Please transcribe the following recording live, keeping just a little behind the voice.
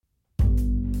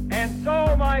And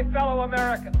so, my fellow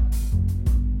Americans,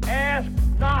 ask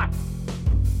not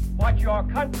what your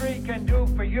country can do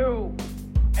for you.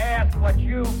 Ask what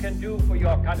you can do for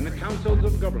your country. In the councils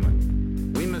of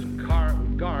government, we must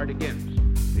guard against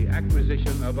the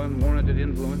acquisition of unwarranted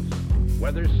influence,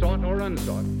 whether sought or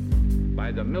unsought,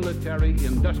 by the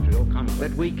military-industrial complex.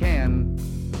 That we can,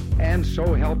 and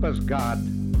so help us God,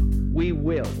 we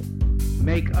will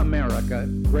make America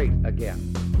great again.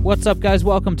 What's up, guys?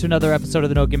 Welcome to another episode of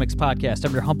the No Gimmicks Podcast.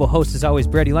 I'm your humble host, as always,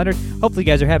 Brady Leonard. Hopefully you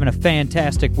guys are having a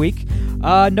fantastic week.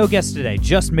 No guests today,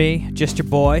 just me, just your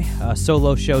boy,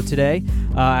 solo show today.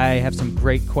 I have some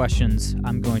great questions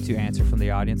I'm going to answer from the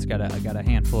audience. I got a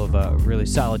handful of really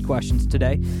solid questions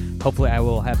today. Hopefully I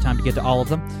will have time to get to all of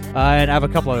them. And I have a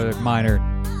couple other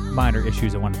minor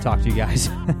issues I want to talk to you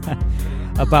guys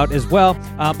about as well.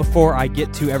 Before I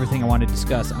get to everything I want to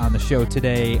discuss on the show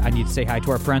today, I need to say hi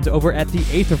to our friends over at the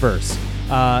Aetherverse.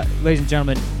 Ladies and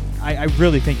gentlemen, I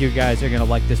really think you guys are going to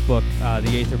like this book.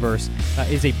 The Aetherverse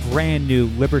is a brand new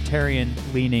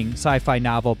libertarian-leaning sci-fi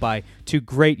novel by two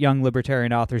great young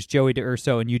libertarian authors, Joey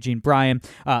DeUrso and Eugene Bryan.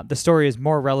 The story is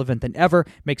more relevant than ever,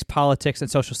 makes politics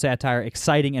and social satire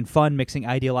exciting and fun, mixing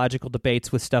ideological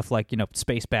debates with stuff like,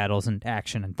 space battles and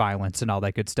action and violence and all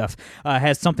that good stuff.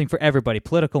 Has something for everybody: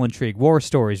 political intrigue, war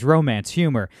stories, romance,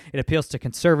 humor. It appeals to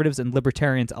conservatives and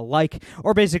libertarians alike,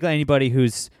 or basically anybody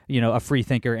who's, a free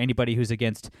thinker, anybody who's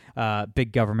against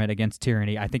big government, against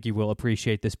tyranny. I think you will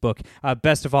appreciate this book.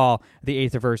 Best of all, the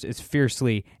Aetherverse is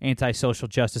fiercely anti-social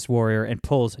justice warrior and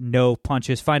pulls no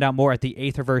punches. Find out more at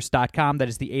theaetherverse.com. That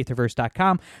is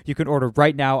theaetherverse.com. You can order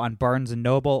right now on Barnes &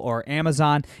 Noble or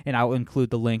Amazon, and I will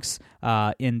include the links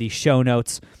in the show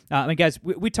notes. Guys,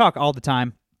 we talk all the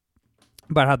time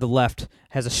about how the left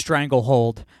has a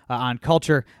stranglehold on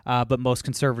culture, but most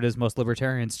conservatives, most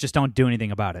libertarians just don't do anything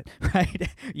about it, right?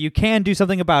 You can do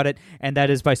something about it, and that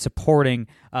is by supporting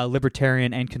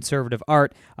libertarian and conservative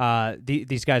art.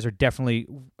 These guys are definitely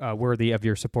worthy of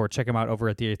your support. Check them out over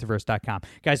at theaetherverse.com.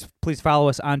 Guys, please follow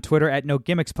us on Twitter at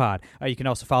NoGimmicksPod. You can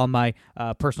also follow my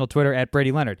personal Twitter at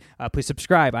Brady Leonard. Please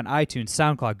subscribe on iTunes,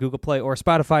 SoundCloud, Google Play, or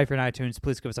Spotify if you're on iTunes.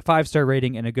 Please give us a 5-star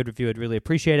rating and a good review. I'd really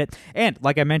appreciate it. And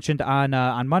like I mentioned on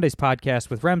Monday's podcast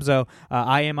with Remzo,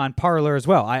 I am on Parler as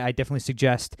well. I definitely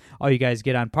suggest all you guys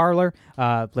get on Parler.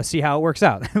 Let's see how it works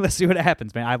out. Let's see what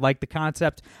happens, man. I like the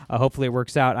concept. Hopefully it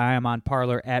works out. I am on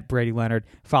Parler at Brady Leonard.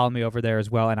 Follow me over there as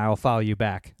well, and I will follow you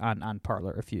back on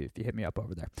Parler if you hit me up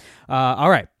over there. All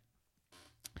right.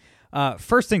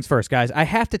 First things first, guys. I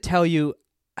have to tell you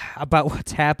about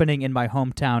what's happening in my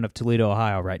hometown of Toledo,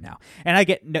 Ohio right now. And I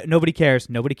get nobody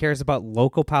cares. Nobody cares about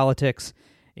local politics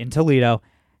in Toledo.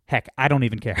 Heck, I don't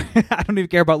even care. I don't even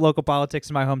care about local politics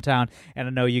in my hometown, and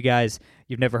I know you guys,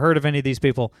 you've never heard of any of these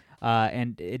people,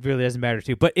 and it really doesn't matter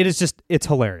to you, but it's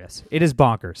hilarious. It is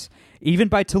bonkers. Even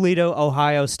by Toledo,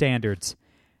 Ohio standards,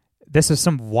 this is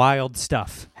some wild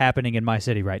stuff happening in my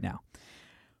city right now.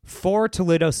 4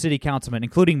 Toledo city councilmen,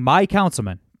 including my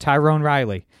councilman, Tyrone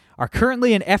Riley, are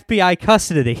currently in FBI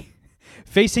custody,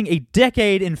 facing a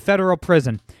decade in federal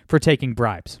prison for taking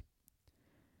bribes.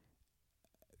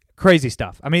 Crazy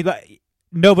stuff. I mean,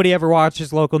 nobody ever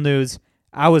watches local news.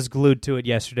 I was glued to it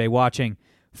yesterday, watching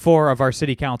 4 of our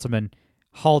city councilmen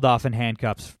hauled off in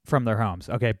handcuffs from their homes,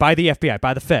 okay, by the FBI,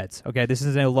 by the feds, okay? This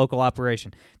isn't a local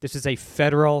operation. This is a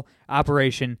federal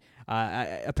operation.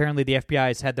 Apparently, the FBI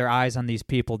has had their eyes on these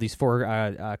people, these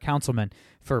 4 councilmen,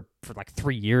 for like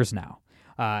 3 years now.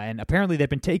 And apparently, they've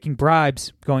been taking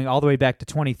bribes going all the way back to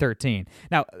 2013.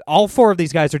 Now, all 4 of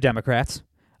these guys are Democrats.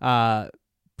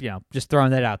 Just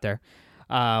throwing that out there.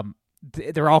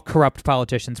 They're all corrupt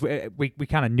politicians. We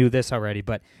kind of knew this already,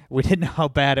 but we didn't know how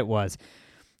bad it was.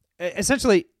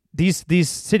 Essentially, these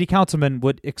city councilmen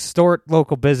would extort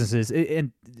local businesses,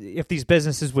 and if these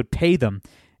businesses would pay them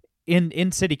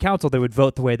in city council, they would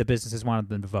vote the way the businesses wanted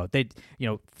them to vote. They'd,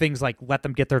 things like let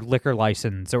them get their liquor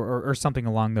license or something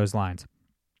along those lines.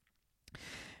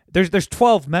 There's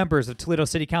 12 members of Toledo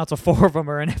City Council. 4 of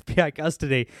them are in FBI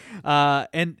custody,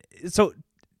 and so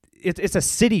it's a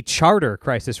city charter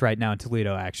crisis right now in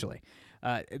Toledo, actually.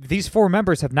 These 4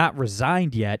 members have not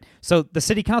resigned yet, so the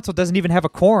city council doesn't even have a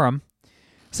quorum,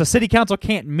 so city council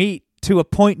can't meet to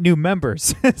appoint new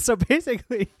members. So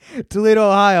basically, Toledo,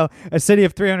 Ohio, a city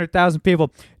of 300,000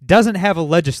 people, doesn't have a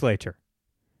legislature.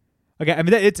 Okay, I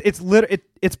mean, this is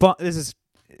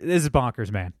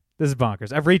bonkers, man. This is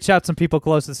bonkers. I've reached out to some people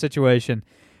close to the situation.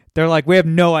 They're like, we have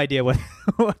no idea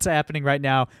what's happening right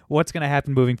now, what's going to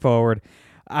happen moving forward.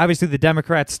 Obviously, the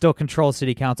Democrats still control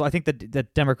city council. I think the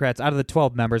Democrats, out of the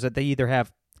 12 members, that they either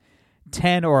have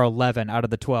 10 or 11 out of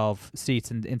the 12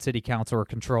 seats in city council are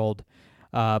controlled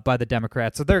by the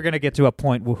Democrats. So they're going to get to a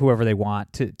point with whoever they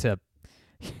want to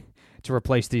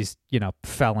replace these,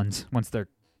 felons once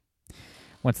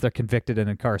they're convicted and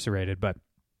incarcerated. But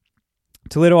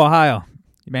Toledo, Ohio,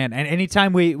 man, and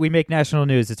anytime we make national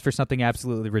news, it's for something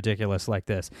absolutely ridiculous like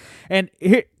this. And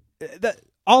here,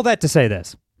 all that to say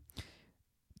this.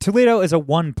 Toledo is a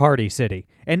one-party city,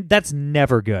 and that's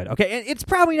never good. Okay, and it's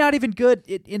probably not even good.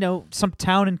 Some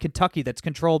town in Kentucky that's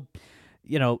controlled,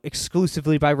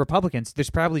 exclusively by Republicans. There's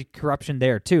probably corruption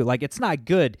there too. Like, it's not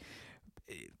good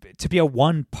to be a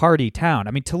one-party town.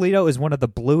 I mean, Toledo is one of the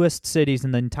bluest cities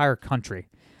in the entire country.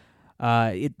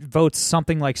 It votes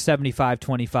something like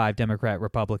 75-25 Democrat,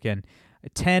 Republican.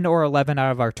 10 or 11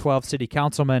 out of our 12 city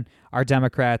councilmen are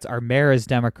Democrats. Our mayor is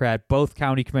Democrat. Both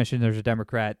county commissioners are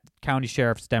Democrat. County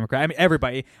sheriff's Democrat. I mean,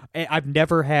 everybody. I've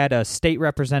never had a state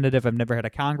representative. I've never had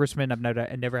a congressman. I've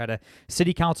never had a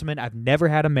city councilman. I've never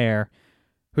had a mayor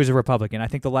who's a Republican. I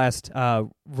think the last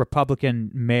Republican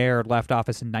mayor left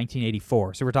office in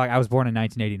 1984. So we're talking. I was born in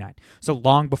 1989. So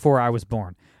long before I was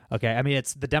born. Okay. I mean,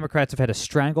 the Democrats have had a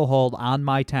stranglehold on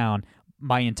my town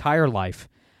my entire life.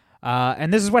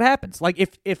 And this is what happens. Like,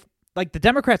 if the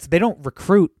Democrats, they don't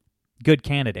recruit good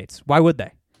candidates. Why would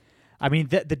they? I mean,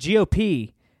 the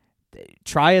GOP,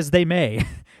 try as they may,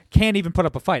 can't even put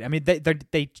up a fight. I mean,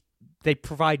 they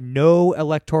provide no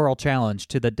electoral challenge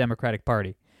to the Democratic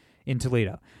Party in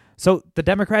Toledo. So the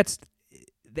Democrats,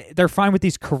 they're fine with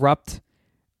these corrupt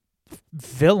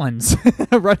villains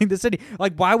running the city.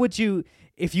 Like, why would you?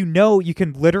 If you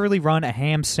can literally run a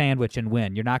ham sandwich and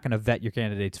win, you're not going to vet your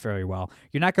candidates very well.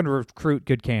 You're not going to recruit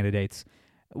good candidates.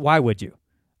 Why would you?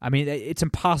 I mean, it's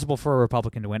impossible for a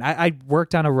Republican to win. I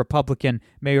worked on a Republican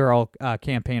mayoral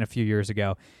campaign a few years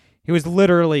ago. He was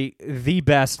literally the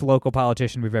best local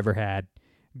politician we've ever had.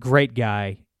 Great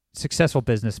guy, successful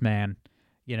businessman,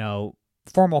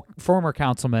 former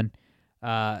councilman.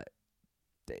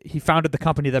 He founded the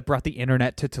company that brought the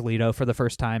internet to Toledo for the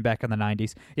first time back in the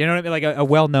 90s. You know what I mean? Like a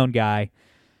well-known guy,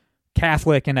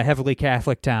 Catholic in a heavily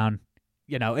Catholic town.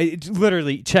 It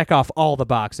literally check off all the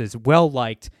boxes.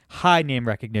 Well-liked, high name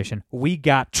recognition. We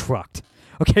got trucked.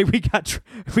 Okay, we got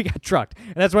trucked.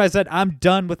 And that's why I said I'm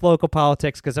done with local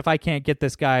politics, because if I can't get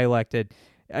this guy elected,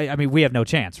 I mean, we have no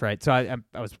chance, right? So I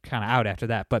was kind of out after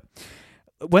that. But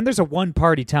when there's a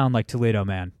one-party town like Toledo,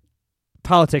 man,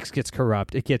 politics gets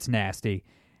corrupt. It gets nasty.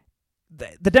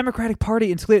 The Democratic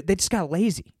Party in Toledo, they just got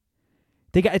lazy.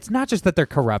 It's not just that they're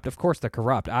corrupt. Of course they're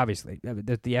corrupt, obviously.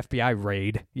 The FBI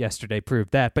raid yesterday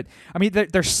proved that. But, I mean,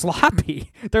 they're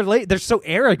sloppy. They're so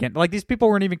arrogant. Like, these people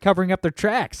weren't even covering up their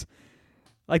tracks.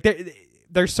 Like,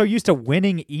 they're so used to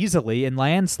winning easily in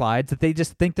landslides that they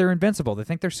just think they're invincible. They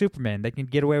think they're Superman. They can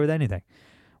get away with anything.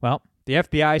 Well, the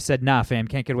FBI said, nah, fam,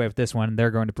 can't get away with this one, and they're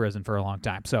going to prison for a long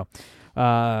time. So,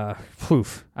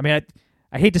 poof. I mean,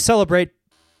 I hate to celebrate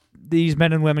these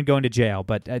men and women going to jail,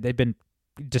 but they've been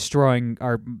destroying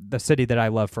the city that I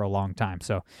love for a long time.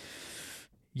 So,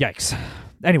 yikes.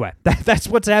 Anyway, that's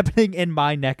what's happening in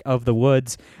my neck of the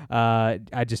woods.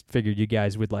 I just figured you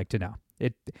guys would like to know.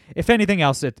 If anything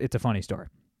else, it's a funny story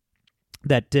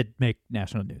that did make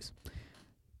national news.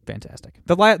 Fantastic.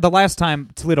 The last time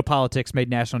Toledo politics made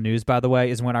national news, by the way,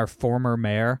 is when our former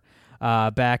mayor,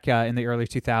 back in the early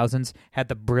 2000s, had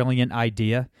the brilliant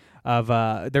idea of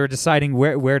they were deciding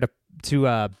where to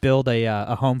build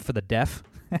a home for the deaf,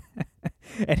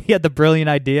 and he had the brilliant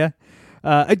idea.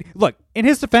 Look, in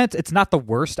his defense, it's not the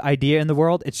worst idea in the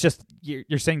world. It's just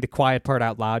you're saying the quiet part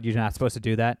out loud. You're not supposed to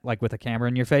do that, like with a camera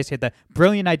in your face. He had the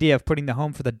brilliant idea of putting the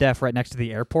home for the deaf right next to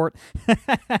the airport.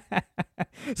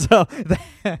 So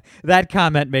that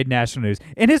comment made national news.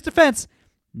 In his defense,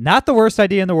 not the worst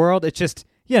idea in the world. It just,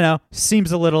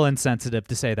 seems a little insensitive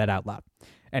to say that out loud.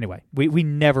 Anyway, we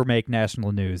never make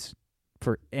national news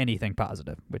for anything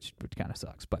positive, which kind of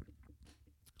sucks. But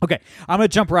okay, I'm going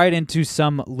to jump right into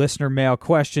some listener mail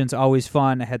questions. Always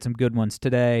fun. I had some good ones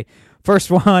today.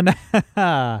 First one,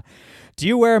 do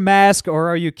you wear a mask or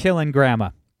are you killing grandma?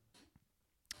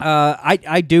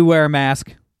 I do wear a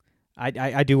mask.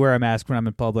 I do wear a mask when I'm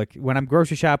in public. When I'm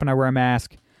grocery shopping, I wear a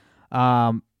mask.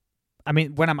 I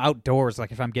mean, when I'm outdoors,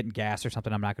 like if I'm getting gas or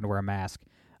something, I'm not going to wear a mask.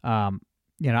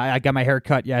 I got my hair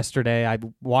cut yesterday.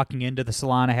 Walking into the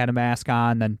salon, I had a mask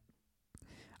on, then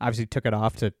obviously took it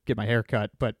off to get my hair cut.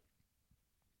 But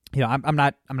I'm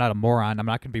not a moron. I'm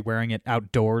not going to be wearing it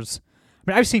outdoors.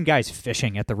 I mean, I've seen guys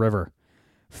fishing at the river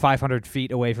 500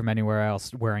 feet away from anywhere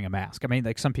else wearing a mask. I mean,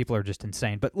 like, some people are just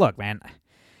insane. But look, man,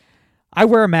 I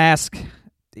wear a mask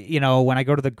when I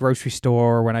go to the grocery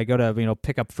store, when I go to,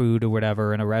 pick up food or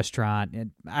whatever in a restaurant,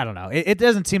 I don't know. It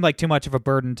doesn't seem like too much of a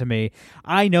burden to me.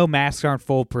 I know masks aren't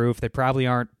foolproof. They probably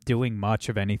aren't doing much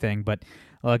of anything, but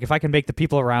look, if I can make the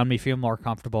people around me feel more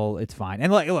comfortable, it's fine.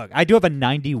 And look, I do have a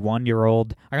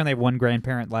 91-year-old. I only have one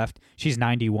grandparent left. She's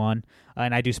 91,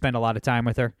 and I do spend a lot of time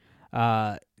with her.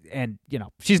 And,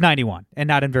 she's 91 and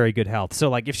not in very good health.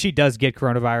 So, if she does get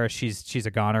coronavirus, she's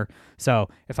a goner. So,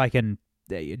 if I can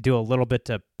do a little bit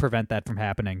to prevent that from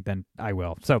happening, then I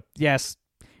will. So, yes,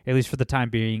 at least for the time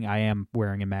being, I am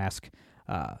wearing a mask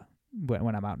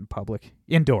when I'm out in public.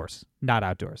 Indoors, not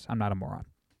outdoors. I'm not a moron.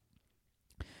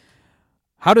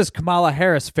 How does Kamala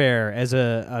Harris fare as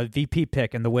a VP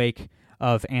pick in the wake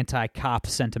of anti-cop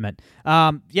sentiment?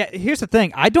 Here's the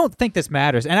thing. I don't think this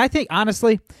matters. And I think,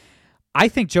 honestly,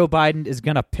 Joe Biden is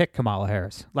going to pick Kamala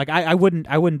Harris. I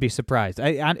wouldn't be surprised.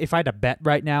 If I had to bet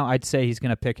right now, I'd say he's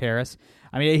going to pick Harris.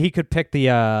 I mean, he could pick the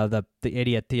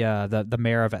idiot, the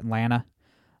mayor of Atlanta,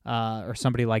 or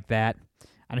somebody like that.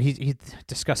 I mean, he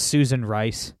discussed Susan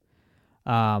Rice,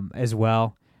 as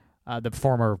well. The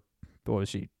former, what was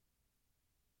she?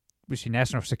 Was she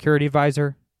national security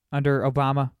advisor under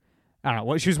Obama? I don't know.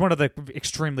 Well, she was one of the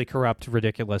extremely corrupt,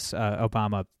 ridiculous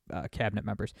Obama cabinet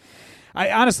members.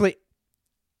 I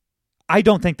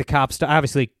don't think the cops.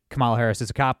 Obviously, Kamala Harris is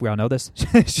a cop. We all know this.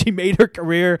 She made her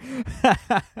career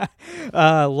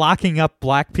locking up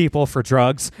black people for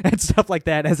drugs and stuff like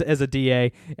that as a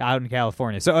DA out in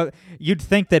California. So you'd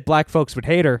think that black folks would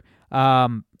hate her,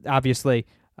 obviously,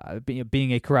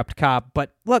 being a corrupt cop.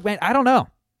 But look, man, I don't know.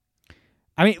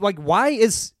 I mean, why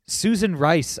is Susan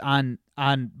Rice on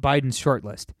Biden's short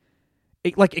list?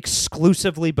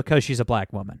 Exclusively because she's a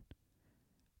black woman.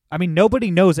 I mean, nobody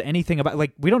knows anything about,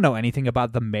 we don't know anything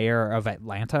about the mayor of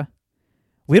Atlanta.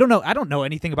 I don't know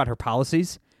anything about her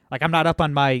policies. I'm not up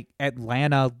on my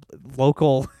Atlanta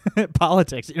local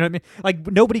politics. You know what I mean?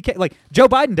 Nobody can, Joe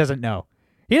Biden doesn't know.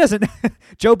 He doesn't,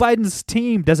 Joe Biden's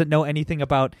team doesn't know anything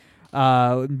about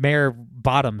Mayor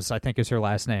Bottoms, I think is her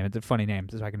last name. It's a funny name,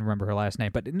 so I can remember her last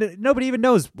name. But nobody even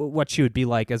knows what she would be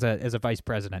like as a vice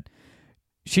president.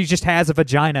 She just has a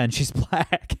vagina and she's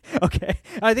black. Okay,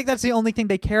 I think that's the only thing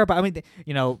they care about. I mean,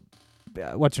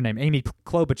 what's her name? Amy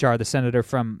Klobuchar, the senator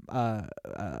from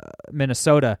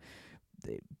Minnesota,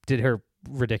 did her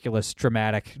ridiculous,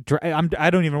 dramatic. I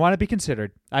don't even want to be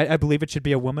considered. I believe it should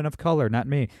be a woman of color, not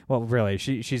me. Well, really,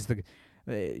 she's the.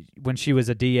 When she was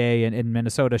a DA in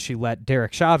Minnesota, she let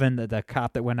Derek Chauvin, the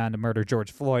cop that went on to murder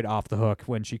George Floyd, off the hook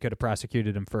when she could have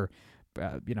prosecuted him for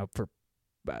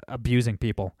abusing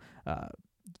people.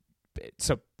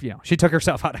 So, she took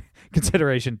herself out of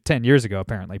consideration 10 years ago,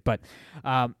 apparently. But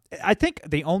I think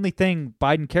the only thing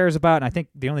Biden cares about, and I think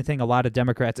the only thing a lot of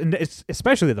Democrats, and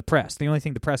especially the press, the only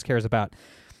thing the press cares about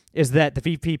is that the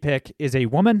VP pick is a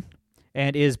woman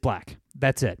and is black.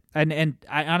 That's it. And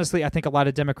I honestly, I think a lot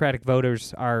of Democratic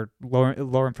voters are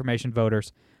lower information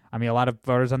voters. I mean, a lot of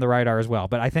voters on the right are as well.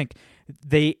 But I think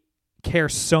they care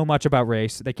so much about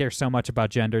race, they care so much about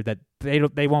gender that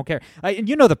they won't care. And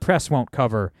the press won't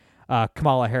cover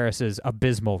Kamala Harris's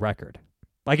abysmal record.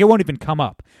 It won't even come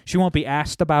up. She won't be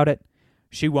asked about it.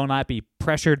 She will not be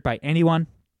pressured by anyone.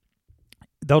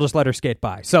 They'll just let her skate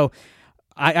by. So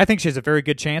I think she has a very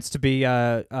good chance to be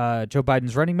Joe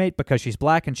Biden's running mate because she's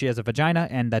black and she has a vagina,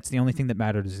 and that's the only thing that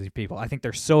matters to these people. I think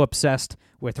they're so obsessed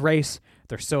with race,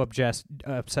 they're so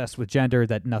obsessed with gender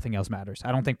that nothing else matters.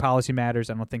 I don't think policy matters.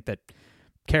 I don't think that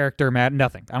character matters.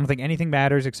 Nothing. I don't think anything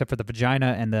matters except for the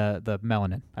vagina and the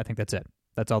melanin. I think that's it.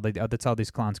 That's all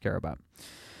these clowns care about.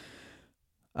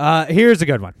 Here's a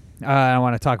good one. I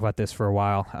want to talk about this for a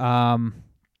while.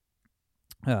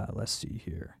 Let's see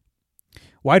here.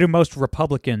 Why do most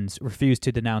Republicans refuse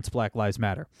to denounce Black Lives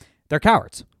Matter? They're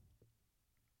cowards.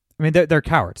 I mean, they're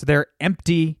cowards. They're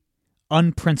empty,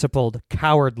 unprincipled,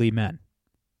 cowardly men.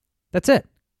 That's it.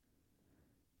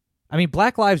 I mean,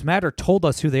 Black Lives Matter told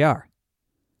us who they are.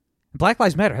 Black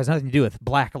Lives Matter has nothing to do with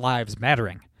Black Lives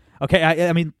Mattering. Okay,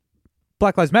 I mean,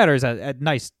 Black Lives Matter is a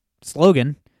nice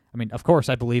slogan. I mean, of course,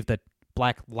 I believe that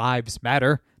Black lives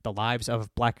matter. The lives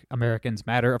of Black Americans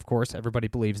matter. Of course, everybody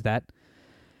believes that.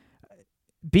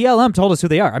 BLM told us who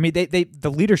they are. I mean,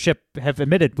 the leadership have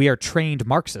admitted we are trained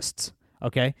Marxists.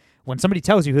 Okay, when somebody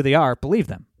tells you who they are, believe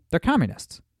them. They're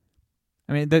communists.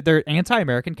 I mean, they're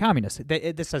anti-American communists.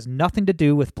 This has nothing to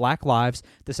do with Black lives.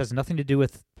 This has nothing to do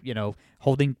with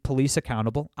holding police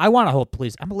accountable. I want to hold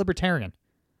police. I'm a libertarian.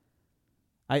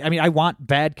 I mean, I want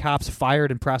bad cops fired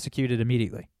and prosecuted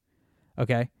immediately.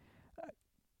 Okay,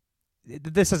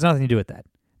 this has nothing to do with that.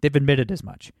 They've admitted as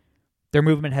much. Their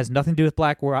movement has nothing to do with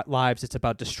Black lives. It's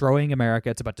about destroying America.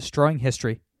 It's about destroying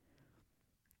history.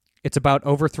 It's about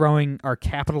overthrowing our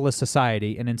capitalist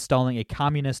society and installing a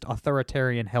communist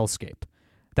authoritarian hellscape.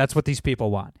 That's what these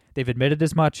people want. They've admitted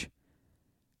as much.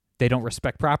 They don't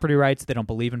respect property rights. They don't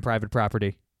believe in private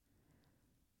property.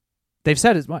 They've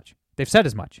said as much.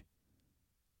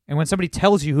 And when somebody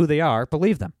tells you who they are,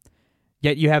 believe them.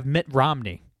 Yet you have Mitt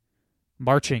Romney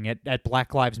marching at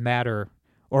Black Lives Matter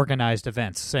organized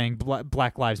events, saying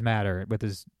Black Lives Matter with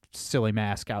his silly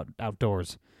mask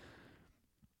outdoors.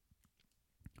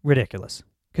 Ridiculous.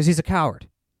 Because he's a coward.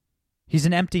 He's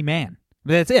an empty man.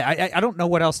 That's it. I don't know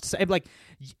what else to say. Like,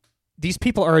 these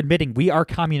people are admitting we are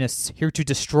communists here to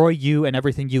destroy you and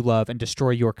everything you love and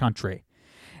destroy your country.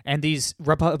 And these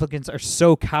Republicans are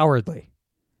so cowardly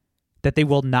that they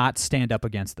will not stand up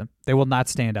against them. They will not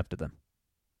stand up to them.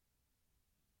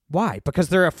 Why? Because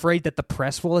they're afraid that the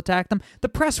press will attack them? The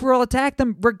press will attack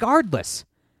them regardless.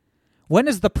 When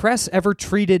has the press ever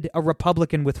treated a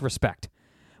Republican with respect?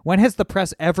 When has the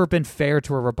press ever been fair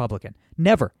to a Republican?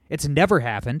 Never. It's never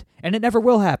happened, and it never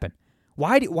will happen.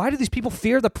 Why do these people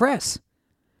fear the press?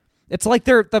 It's like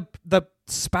they're the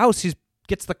spouse who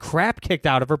gets the crap kicked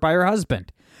out of her by her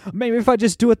husband. Maybe if I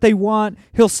just do what they want,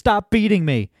 he'll stop beating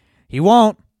me. He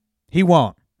won't. He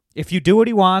won't. If you do what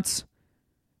he wants,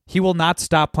 he will not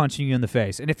stop punching you in the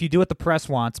face. And if you do what the press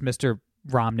wants, Mr.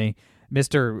 Romney,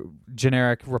 Mr.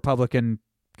 generic Republican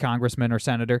congressman or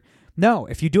senator, no,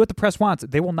 if you do what the press wants,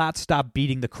 they will not stop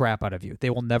beating the crap out of you. They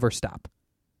will never stop.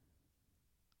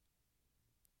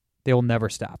 They will never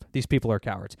stop. These people are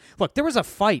cowards. Look, there was a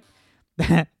fight.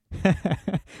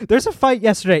 There's a fight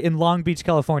yesterday in Long Beach,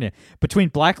 California, between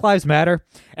Black Lives Matter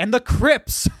and the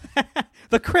Crips.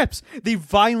 The Crips, the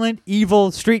violent,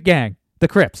 evil street gang. The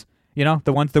Crips. You know,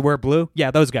 the ones that wear blue?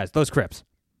 Yeah, those guys, those Crips.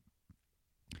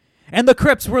 And the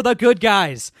Crips were the good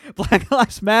guys. Black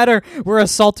Lives Matter were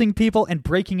assaulting people and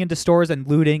breaking into stores and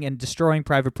looting and destroying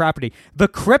private property. The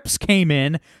Crips came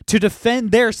in to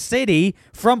defend their city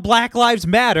from Black Lives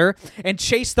Matter and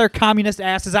chase their communist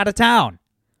asses out of town.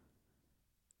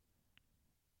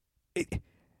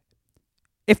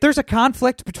 If there's a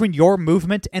conflict between your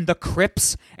movement and the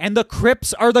Crips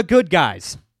are the good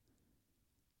guys,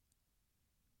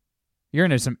 you're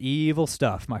into some evil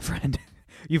stuff, my friend.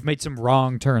 You've made some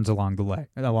wrong turns along the way.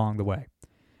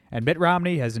 And Mitt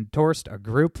Romney has endorsed a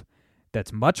group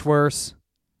that's much worse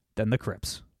than the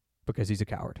Crips because he's a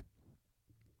coward.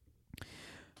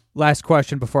 Last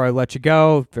question before I let you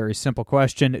go. Very simple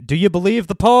question. Do you believe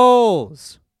the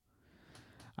polls?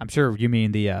 I'm sure you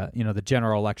mean the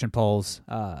general election polls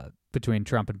between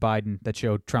Trump and Biden that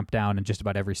showed Trump down in just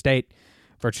about every state,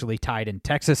 virtually tied in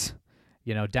Texas,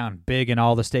 down big in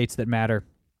all the states that matter.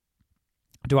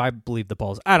 Do I believe the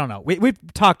polls? I don't know. We've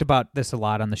talked about this a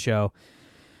lot on the show,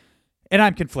 and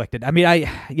I'm conflicted. I mean,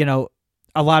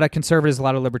 a lot of conservatives, a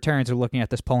lot of libertarians are looking at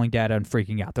this polling data and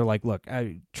freaking out. They're like, look,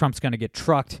 Trump's going to get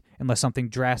trucked unless something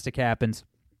drastic happens.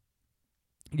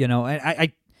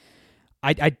 I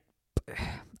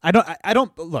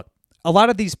don't look. A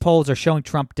lot of these polls are showing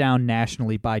Trump down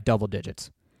nationally by double digits.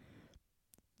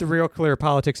 The Real Clear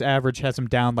Politics average has him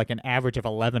down like an average of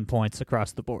 11 points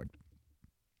across the board.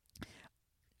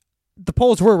 The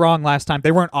polls were wrong last time.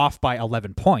 They weren't off by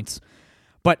 11 points.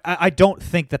 But I don't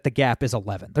think that the gap is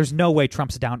 11. There's no way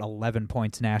Trump's down 11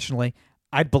 points nationally.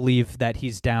 I believe that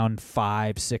he's down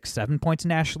 5, 6, 7 points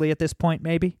nationally at this point,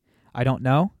 maybe. I don't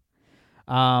know.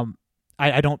 I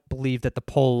don't believe that the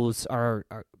polls are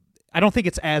I don't think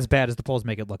it's as bad as the polls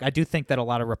make it look. I do think that a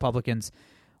lot of Republicans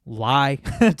lie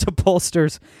to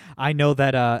pollsters. I know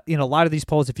that a lot of these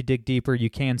polls, if you dig deeper, you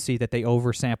can see that they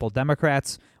oversample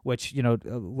Democrats, which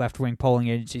left-wing polling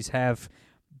agencies have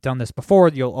done this before.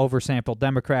 You'll oversample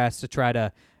Democrats to try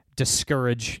to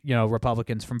discourage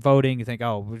Republicans from voting. You think,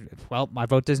 oh well, my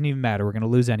vote doesn't even matter. We're going to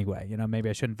lose anyway. Maybe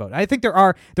I shouldn't vote. I think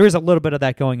there is a little bit of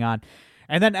that going on.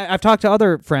 And then I've talked to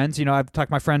other friends. I've talked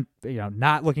to my friend.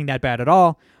 Not looking that bad at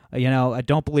all. I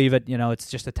don't believe it. It's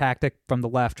just a tactic from the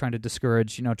left trying to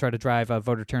discourage, try to drive a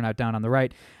voter turnout down on the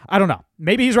right. I don't know.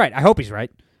 Maybe he's right. I hope he's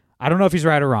right. I don't know if he's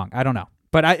right or wrong. I don't know.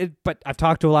 But I've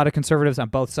talked to a lot of conservatives on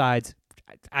both sides.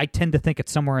 I tend to think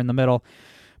it's somewhere in the middle.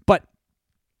 But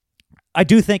I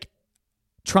do think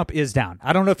Trump is down.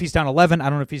 I don't know if he's down 11. I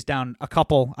don't know if he's down a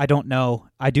couple. I don't know.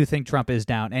 I do think Trump is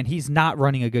down, and he's not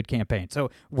running a good campaign. So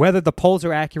whether the polls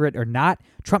are accurate or not,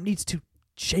 Trump needs to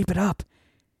shape it up.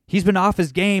 He's been off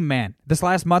his game, man. This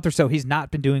last month or so, he's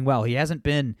not been doing well. He hasn't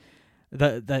been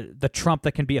the Trump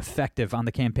that can be effective on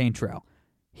the campaign trail.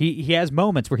 He has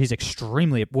moments where he's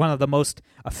extremely one of the most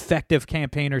effective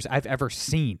campaigners I've ever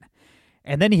seen.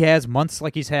 And then he has months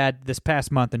like he's had this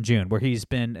past month in June where he's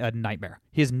been a nightmare.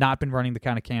 He has not been running the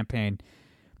kind of campaign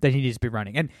that he needs to be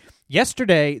running. And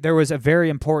yesterday, there was a very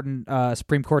important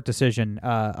Supreme Court decision,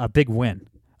 a big win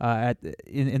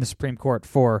in the Supreme Court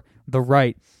for the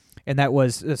right, and that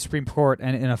was the Supreme Court,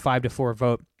 and in a 5-4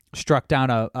 vote, struck down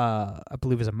I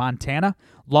believe it was a Montana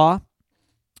law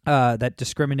that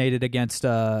discriminated against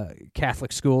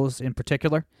Catholic schools in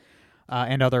particular,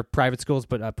 and other private schools,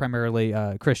 but primarily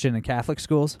Christian and Catholic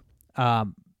schools.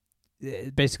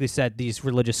 It basically said these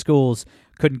religious schools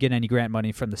couldn't get any grant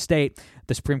money from the state.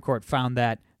 The Supreme Court found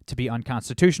that to be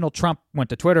unconstitutional. Trump went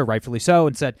to Twitter, rightfully so,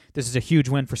 and said this is a huge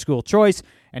win for school choice,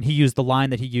 and he used the line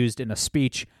that he used in a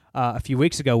speech a few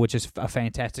weeks ago, which is a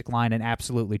fantastic line and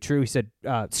absolutely true. He said,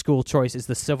 school choice is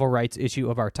the civil rights issue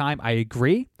of our time. I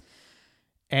agree.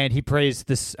 And he praised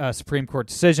this Supreme Court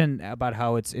decision about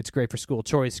how it's great for school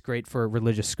choice, great for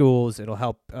religious schools. It'll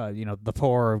help the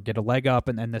poor get a leg up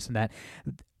and this and that.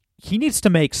 He needs to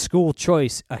make school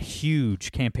choice a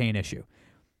huge campaign issue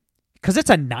because it's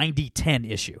a 90-10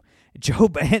 issue.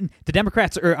 The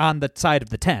Democrats are on the side of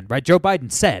the 10, right? Joe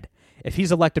Biden said if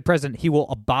he's elected president, he will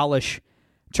abolish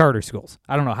charter schools.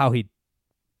 I don't know how he'd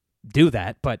do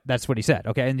that, but that's what he said,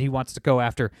 okay? And he wants to go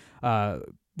after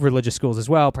religious schools as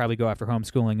well, probably go after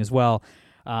homeschooling as well.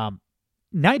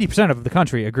 90% of the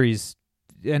country agrees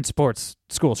and supports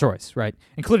school choice, right?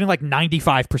 Including like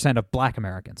 95% of black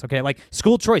Americans, okay? Like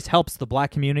school choice helps the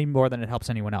black community more than it helps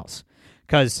anyone else.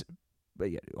 Because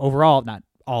overall, not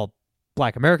all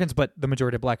black Americans, but the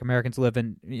majority of black Americans live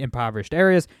in impoverished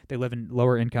areas. They live in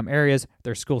lower income areas.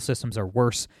 Their school systems are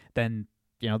worse than,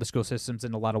 the school systems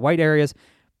in a lot of white areas.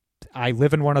 I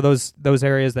live in one of those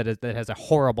areas that has a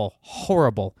horrible,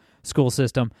 horrible school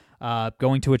system.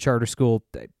 Going to a charter school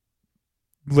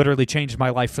literally changed my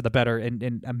life for the better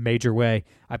in a major way.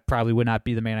 I probably would not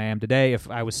be the man I am today if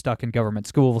I was stuck in government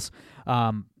schools.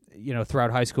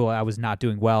 Throughout high school, I was not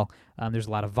doing well. There's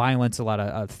a lot of violence, a lot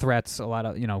of threats, a lot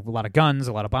of guns,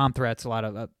 a lot of bomb threats, a lot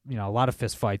of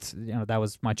fist fights. That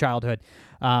was my childhood.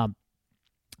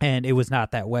 And it was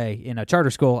not that way in a charter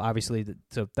school, obviously.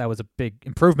 So that was a big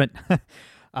improvement.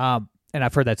 And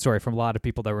I've heard that story from a lot of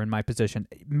people that were in my position.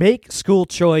 Make school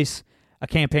choice a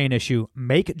campaign issue.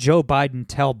 Make Joe Biden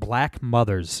tell black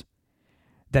mothers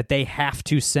that they have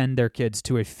to send their kids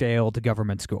to a failed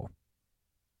government school.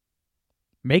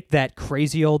 Make that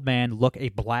crazy old man look a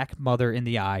black mother in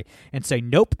the eye and say,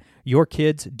 nope, your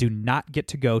kids do not get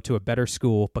to go to a better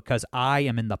school because I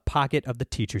am in the pocket of the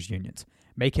teachers' unions.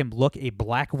 Make him look a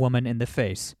black woman in the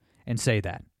face and say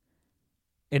that.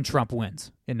 And Trump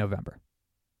wins in November.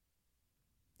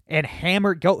 And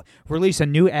release a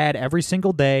new ad every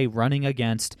single day running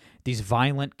against these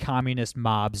violent communist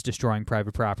mobs destroying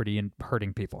private property and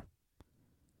hurting people.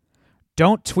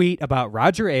 Don't tweet about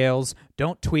Roger Ailes.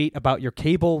 Don't tweet about your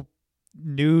cable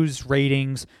news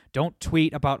ratings. Don't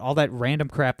tweet about all that random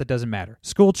crap that doesn't matter.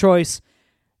 School choice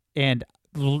and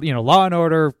law and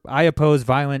order. I oppose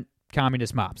violent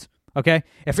communist mobs. Okay?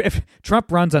 If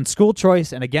Trump runs on school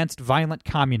choice and against violent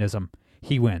communism,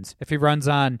 he wins. If he runs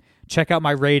on check out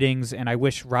my ratings and I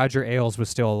wish Roger Ailes was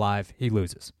still alive, he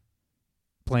loses.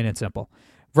 Plain and simple.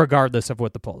 Regardless of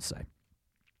what the polls say.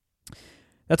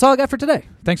 That's all I got for today.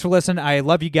 Thanks for listening. I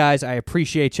love you guys. I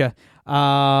appreciate you.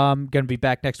 I'm going to be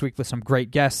back next week with some great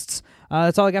guests.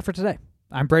 That's all I got for today.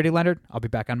 I'm Brady Leonard. I'll be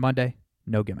back on Monday.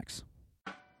 No gimmicks.